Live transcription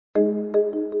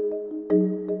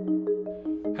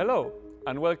Hello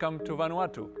and welcome to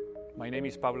Vanuatu. My name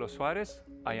is Pablo Suarez.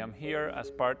 I am here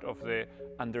as part of the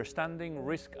Understanding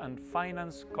Risk and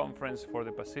Finance Conference for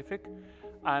the Pacific,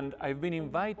 and I've been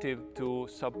invited to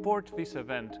support this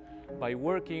event by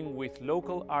working with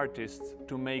local artists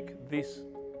to make this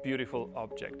beautiful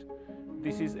object.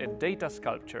 This is a data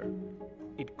sculpture.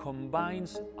 It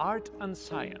combines art and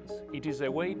science. It is a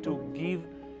way to give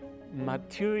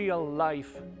material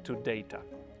life to data.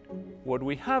 What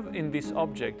we have in this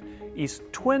object is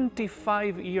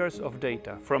 25 years of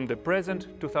data from the present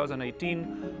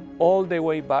 2018 all the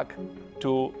way back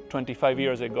to 25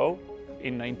 years ago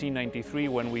in 1993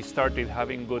 when we started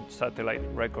having good satellite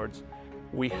records.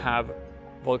 We have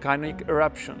volcanic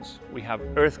eruptions, we have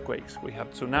earthquakes, we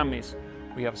have tsunamis,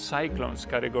 we have cyclones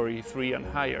category 3 and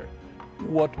higher.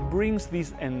 What brings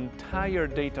this entire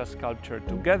data sculpture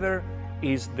together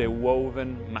is the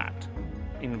woven mat.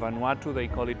 In Vanuatu they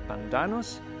call it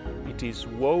pandanus. It is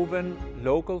woven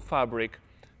local fabric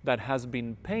that has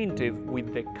been painted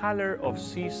with the color of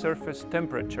sea surface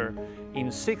temperature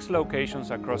in 6 locations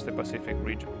across the Pacific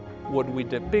region. What we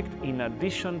depict in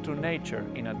addition to nature,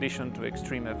 in addition to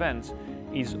extreme events,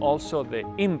 is also the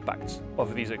impacts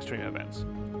of these extreme events.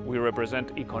 We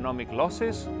represent economic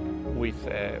losses with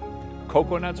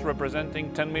coconuts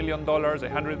representing $10 million,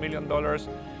 $100 million.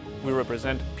 We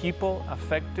represent people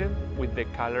affected with the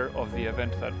color of the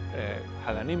event that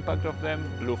had an impact of them,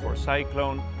 blue for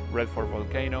cyclone, red for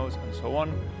volcanoes, and so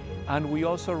on. And we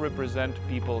also represent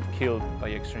people killed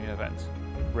by extreme events,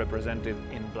 represented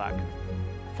in black.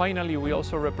 Finally, we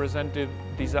also represented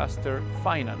disaster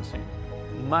financing,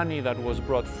 money that was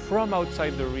brought from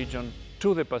outside the region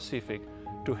to the Pacific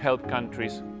to help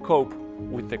countries cope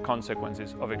with the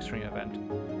consequences of extreme event.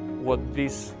 What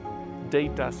this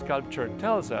data sculpture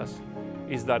tells us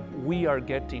is that we are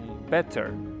getting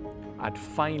better at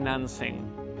financing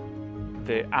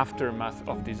the aftermath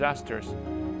of disasters,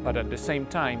 but at the same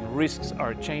time risks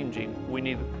are changing. We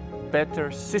need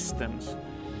better systems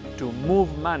to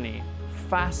move money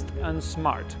fast and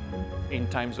smart in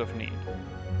times of need.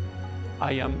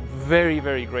 I am very,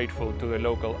 very grateful to the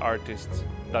local artists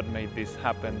that made this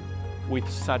happen with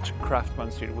such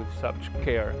craftsmanship, with such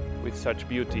care, with such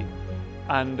beauty.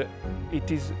 And it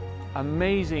is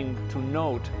amazing to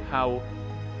note how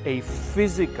a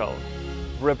physical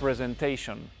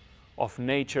representation of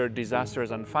nature,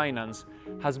 disasters and finance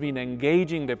has been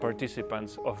engaging the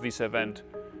participants of this event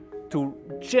to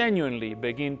genuinely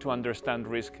begin to understand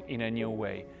risk in a new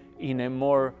way, in a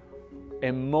more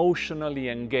emotionally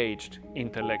engaged,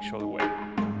 intellectual way.